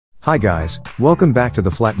Hi guys, welcome back to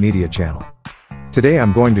the Flat Media channel. Today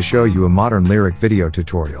I'm going to show you a modern lyric video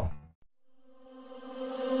tutorial.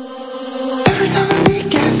 Every time the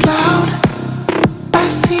beat gets loud, I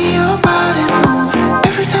see your body moving.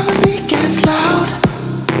 Every time the beat gets loud,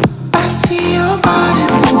 I see your body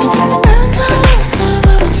moving.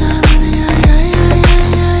 Every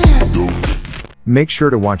time, Make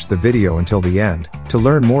sure to watch the video until the end to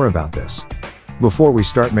learn more about this. Before we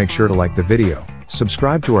start, make sure to like the video,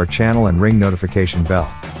 subscribe to our channel and ring notification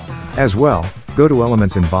bell. As well, go to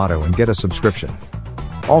Elements Envato and get a subscription.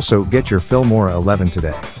 Also, get your Filmora 11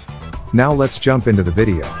 today. Now let's jump into the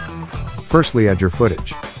video. Firstly, add your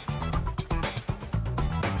footage.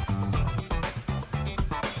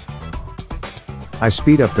 I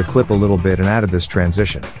speed up the clip a little bit and added this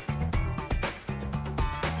transition.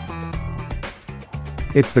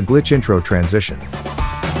 It's the glitch intro transition.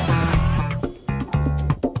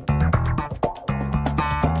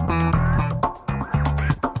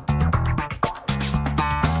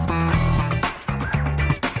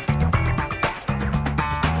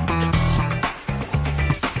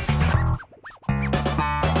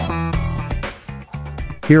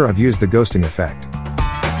 Here I've used the ghosting effect.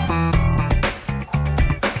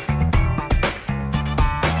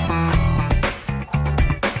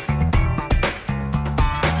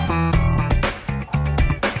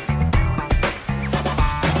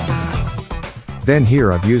 Then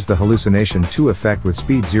here I've used the hallucination 2 effect with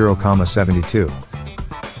speed 0,72.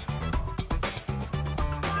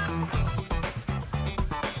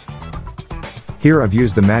 Here I've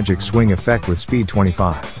used the magic swing effect with speed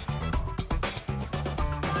 25.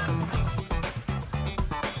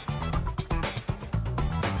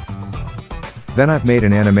 Then I've made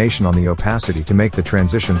an animation on the opacity to make the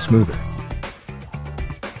transition smoother.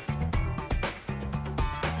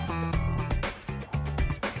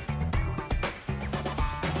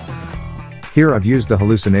 Here I've used the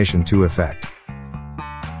hallucination 2 effect.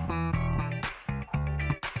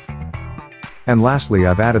 And lastly,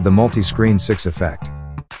 I've added the multi-screen 6 effect.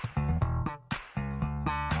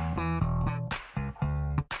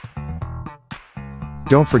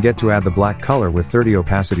 Don't forget to add the black color with 30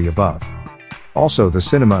 opacity above. Also the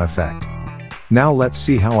cinema effect. Now let's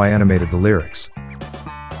see how I animated the lyrics.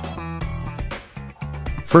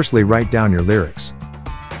 Firstly, write down your lyrics.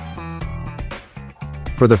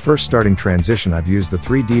 For the first starting transition I've used the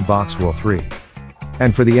 3D box whirl 3.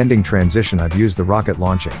 And for the ending transition I've used the rocket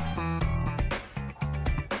launching.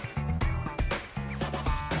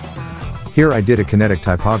 Here I did a kinetic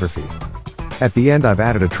typography. At the end I've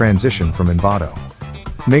added a transition from Envato.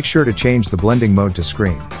 Make sure to change the blending mode to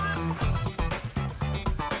screen.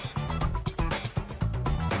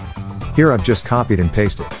 Here I've just copied and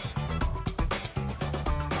pasted.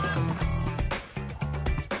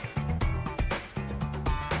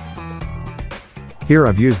 Here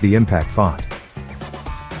I've used the impact font.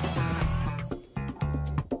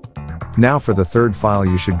 Now for the third file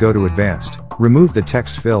you should go to Advanced, remove the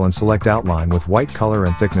text fill and select Outline with white color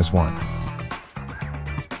and thickness 1.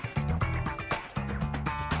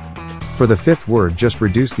 For the fifth word just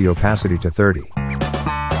reduce the opacity to 30.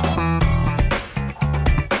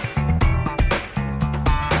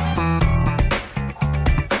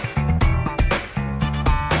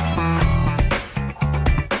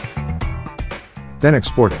 Then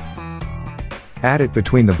export it. Add it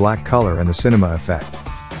between the black color and the cinema effect.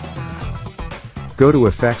 Go to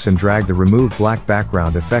Effects and drag the Remove Black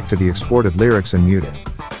Background effect to the exported lyrics and mute it.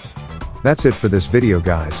 That's it for this video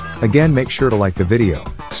guys. Again, make sure to like the video,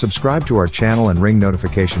 subscribe to our channel and ring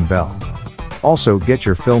notification bell. Also, get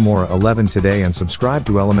your Filmora 11 today and subscribe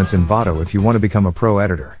to Elements Envato if you want to become a pro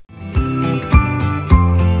editor.